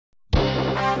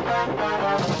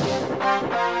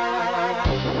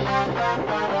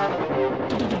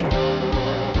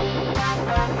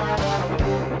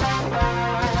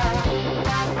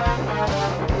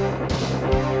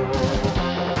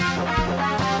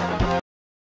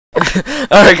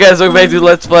Alright guys, welcome back to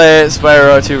Let's Play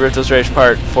Spyro 2 Ripto's Rage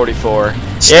Part 44.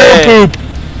 Still poop!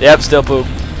 Yep, still poop.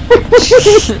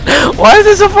 Why is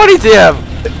this so funny to him?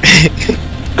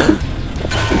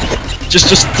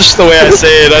 just the way I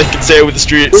say it, I can say it with a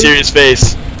serious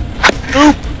face.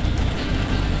 Poop!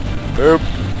 Poop.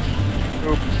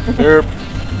 Poop. Poop.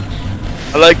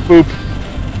 I like poop.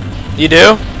 You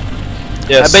do?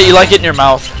 Yes. I bet you like it in your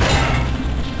mouth.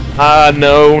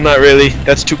 No, not really.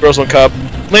 That's 2 Girls, 1 Cup.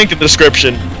 Link in the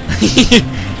description.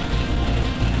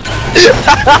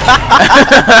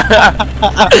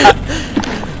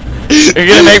 You're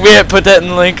gonna make me put that in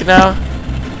the link now?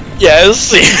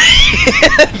 Yes.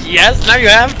 Yes, now you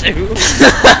have to.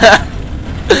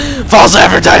 False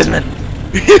advertisement.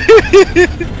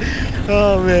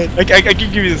 Oh man, I can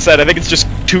give you the site. I think it's just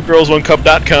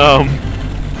 2girls1cup.com.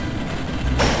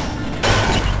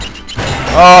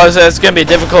 Oh, so it's gonna be a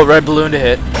difficult red balloon to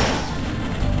hit.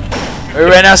 We're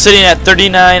right now sitting at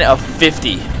 39 of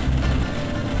 50.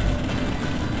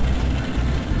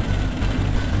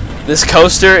 This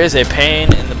coaster is a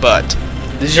pain in the butt.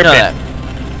 Did you know that?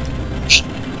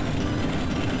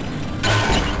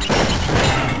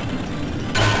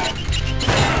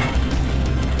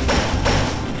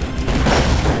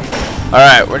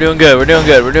 Alright, we're doing good, we're doing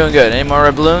good, we're doing good. Any more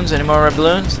red balloons? Any more red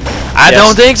balloons? I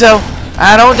don't think so.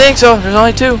 I don't think so. There's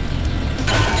only 2.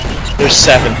 There's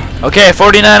 7. Okay,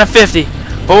 49 of 50.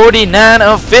 49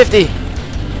 of 50.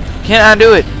 Can't I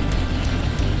do it?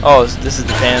 Oh, this is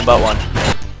the pain in the butt one.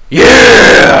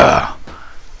 Yeah!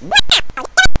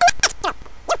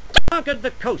 Conquered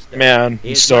the coaster. Man,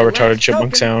 it's so retarded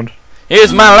chipmunk sound.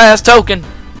 Here's my last token.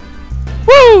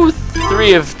 Woo!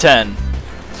 3 of 10.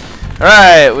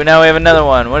 Alright, now we have another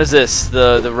one. What is this?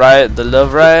 The ride, the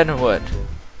love ride, or what?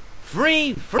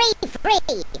 Free.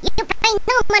 You pay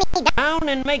no money down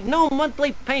and make no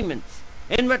monthly payments.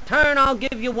 In return, I'll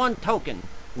give you 1 token.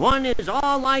 1 is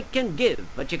all I can give,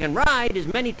 but you can ride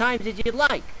as many times as you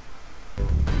like.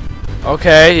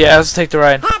 Okay, yeah, let's take the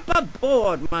ride. Hop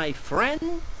aboard, my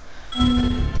friend.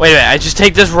 Wait a minute, I just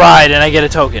take this ride and I get a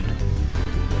token.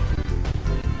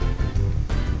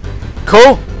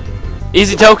 Cool.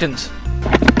 Easy tokens.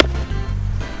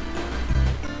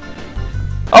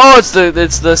 Oh, it's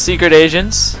the secret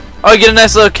agents. Oh, you get a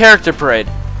nice little character parade.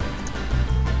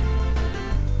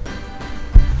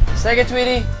 Second,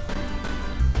 Tweety.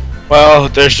 Well,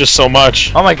 there's just so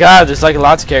much. Oh my God, there's like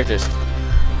lots of characters.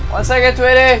 1 second,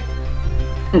 Tweety.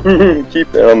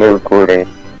 Keep that on the recording.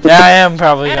 Yeah, I am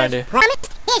probably going to.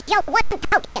 Promised, here's your 1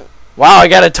 token. Wow, I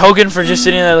got a token for just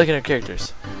sitting there looking at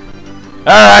characters.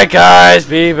 Alright guys,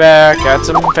 be back. Got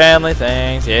some family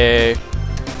things, yay.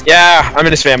 Yeah, I'm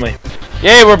in his family.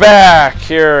 Yay, we're back.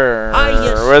 Here,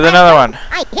 with another one.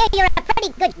 I hear you're a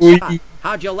pretty good shot.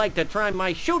 How'd you like to try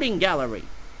my shooting gallery?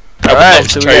 Alright,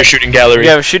 so try your shooting gallery. We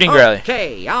have a shooting gallery.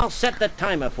 Okay, I'll set the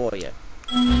timer for you.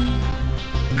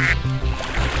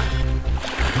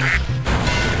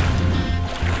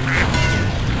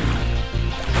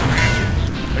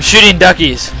 I'm shooting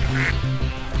duckies.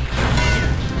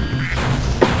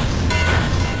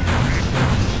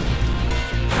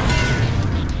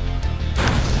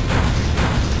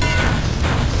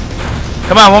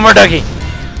 Come on, 1 more ducky.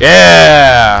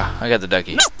 Yeah, I got the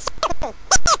ducky.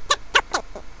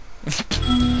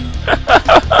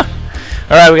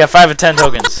 Alright, we got 5 of 10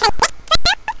 tokens.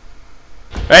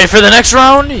 Ready for the next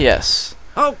round? Yes.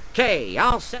 Okay,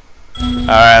 I'll set.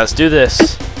 Alright, let's do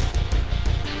this.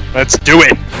 Let's do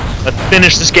it. Let's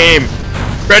finish this game.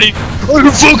 Ready? Are you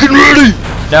fucking ready?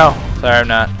 No, sorry, I'm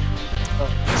not.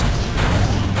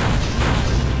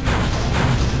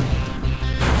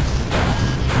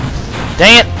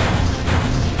 Dang it!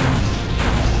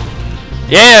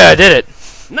 Yeah, I did it.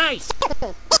 Nice.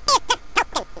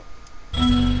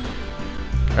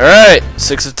 Alright,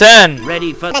 6 of 10.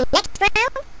 Ready for The next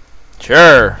round?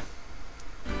 Sure.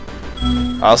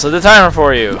 I'll set the timer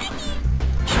for you.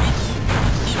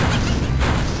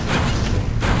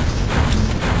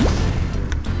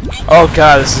 Oh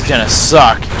God, this is gonna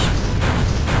suck.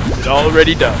 It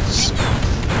already does.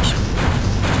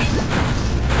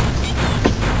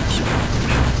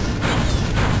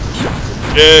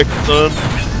 Check, son.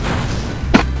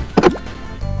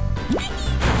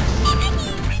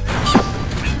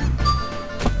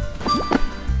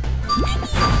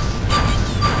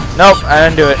 Nope, I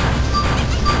didn't do it.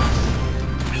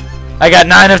 I got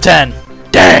 9 of 10.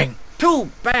 Dang! too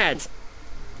bad.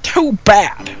 Too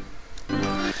bad.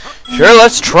 Sure,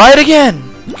 let's try it again.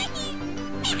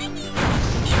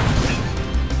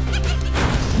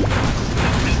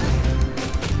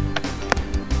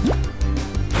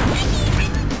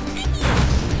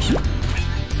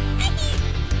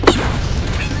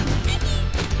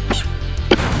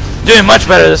 Doing much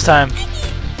better this time.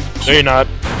 No, you're not.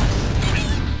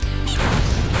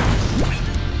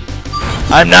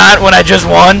 I'm not when I just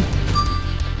won.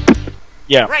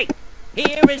 Yeah. Right.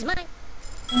 Here is mine.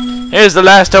 Here's the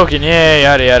last token. Yeah,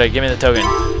 yada yada. Give me the token.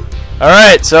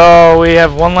 Alright, so we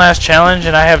have one last challenge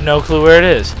and I have no clue where it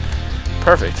is.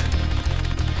 Perfect.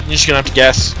 You're just gonna have to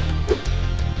guess.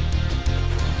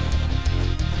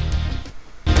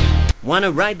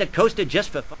 Wanna ride the coaster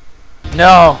just for fun?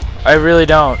 No, I really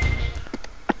don't.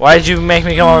 Why did you make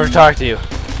me come over to talk to you?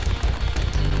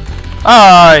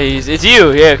 Oh, it's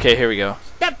you. Yeah, okay, here we go.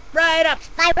 Step right up,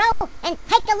 Spyro, and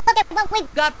take a look at what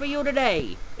we've got for you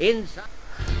today. Inside.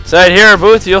 Inside here,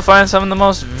 booth, you'll find some of the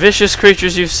most vicious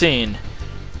creatures you've seen.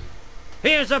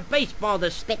 Here's a baseball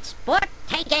to spit. sport.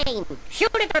 Take aim.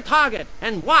 Shoot at the target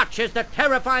and watch as the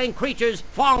terrifying creatures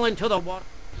fall into the water.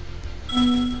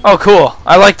 Oh, cool.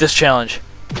 I like this challenge.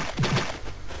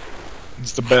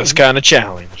 It's the best kind of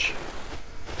challenge.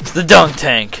 It's the dunk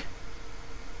tank.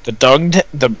 The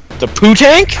the poo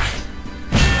tank?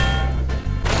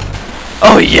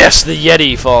 Oh, yes, the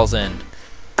Yeti falls in.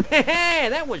 Hey,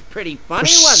 that was pretty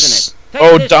funny, wasn't it? Take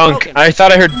Oh, this dunk. token. I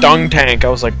thought I heard dung tank. I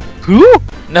was like, poo?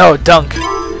 No, dunk.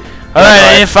 Alright,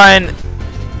 I need to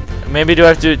find... Maybe do I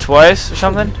have to do it twice or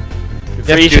something? You have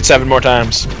to do it 7 more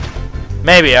times.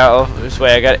 Maybe. This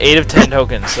way, I got 8 of 10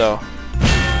 tokens, so...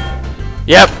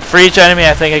 Yep, for each enemy,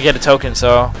 I think I get a token,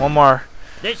 so... One more.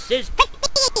 This is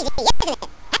Easy, isn't it?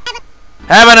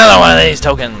 Have another one of these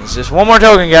tokens. Just one more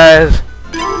token, guys.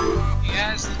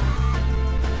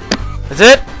 That's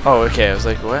it? Oh, okay. I was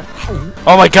like, what?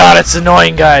 Oh my god, it's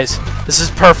annoying, guys. This is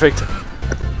perfect.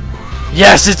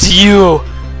 Yes, it's you.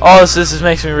 Oh, this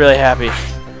makes me really happy.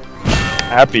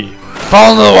 Happy.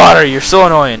 Fall into the water. You're so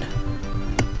annoying.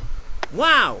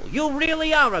 wow. You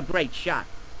really are a great shot.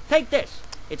 Take this.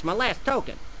 It's my last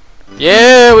token.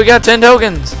 Yeah, we got 10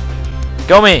 tokens.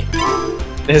 Go me.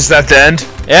 Is that the end?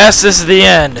 Yes, this is the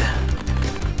end.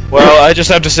 Well, I just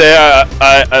have to say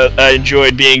I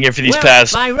enjoyed being here for these well,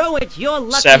 past Spyro, it's your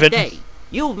lucky 7. day.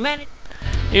 You've managed.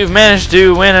 You've managed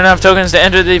to win enough tokens to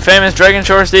enter the famous Dragon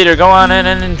Shores Theater. Go on in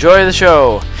and enjoy the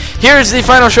show. Here's the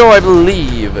final show, I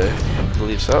believe. I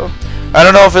believe so. I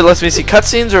don't know if it lets me see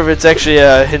cutscenes or if it's actually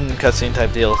a hidden cutscene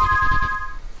type deal.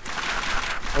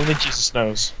 Only Jesus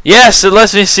knows. Yes, it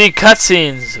lets me see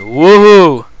cutscenes.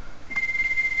 Woohoo!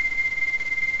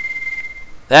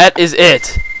 That is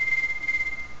it.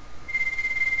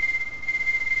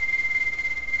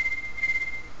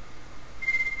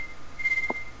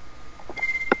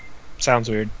 Sounds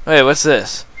weird. Wait, what's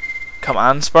this? Come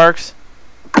on, Sparks.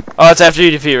 Oh, it's after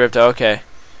you defeat Ripto. Okay.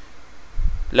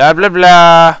 Blah blah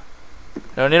blah.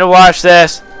 Don't need to watch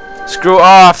this. Screw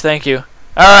off. Thank you.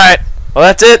 All right. Well,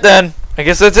 that's it then. I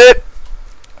guess that's it.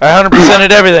 I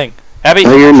 100%ed everything. Happy?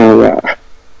 Oh, you know that.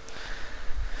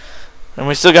 And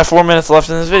we still got 4 minutes left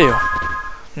in this video.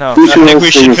 No. Who I think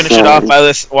we sing should a finish it off song?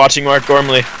 by watching Mark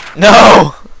Gormley.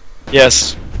 No.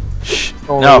 Yes. Shh.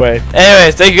 Only No. way.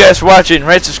 Anyways, thank you guys for watching.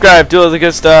 Rate, subscribe, do all the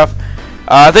good stuff.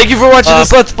 Thank you for watching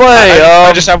this Let's Play.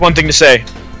 I just have one thing to say.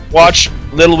 Watch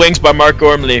Little Wings by Mark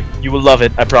Gormley. You will love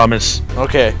it, I promise.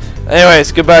 Okay.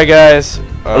 Anyways, goodbye, guys.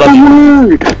 I love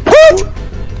you.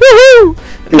 Woohoo!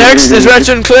 Next is Ratchet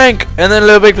and Clank, and then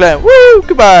Little Big Planet. Woo!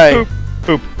 Goodbye.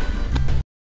 Poop. Poop.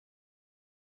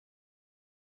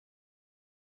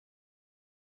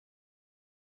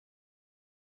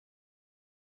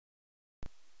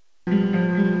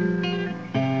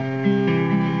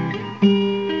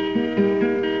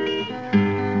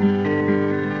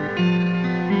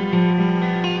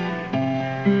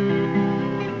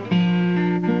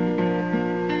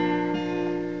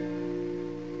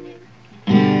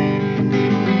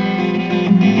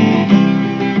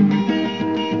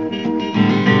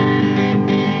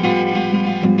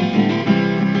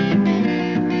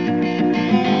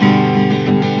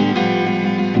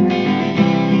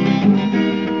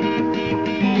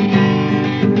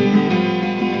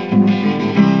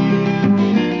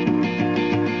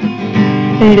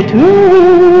 Say the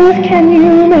truth, can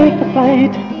you make the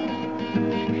flight?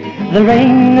 The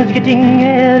rain is getting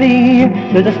heavy,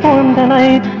 there's a storm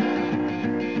tonight.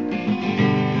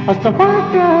 So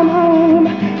far from home,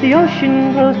 the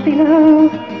ocean grows below.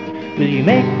 Will you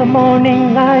make the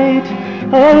morning light?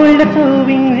 Oh, little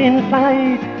wings in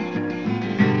flight.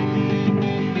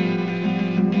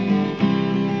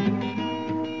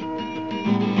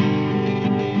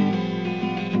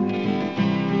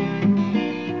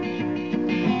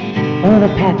 The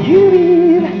path you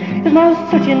weave is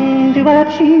most certain to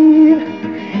achieve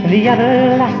the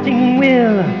everlasting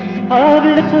will of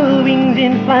little wings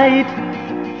in flight.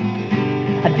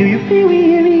 Do you feel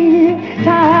weary?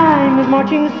 Time is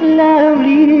marching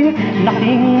slowly.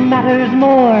 Nothing matters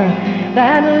more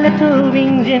than little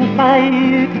wings in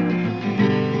flight.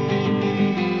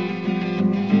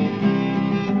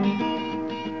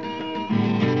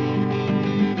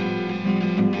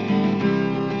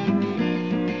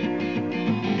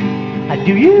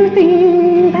 Do you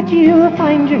think that you'll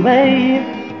find your way?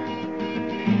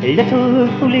 Little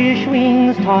foolish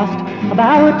wings tossed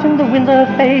about in the winds of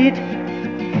fate.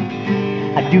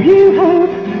 Do you hope,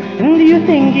 and do you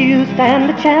think you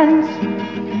stand a chance?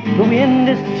 The wind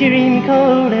is steering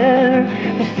colder,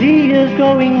 the sea is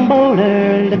growing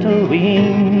bolder. Little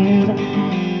wings,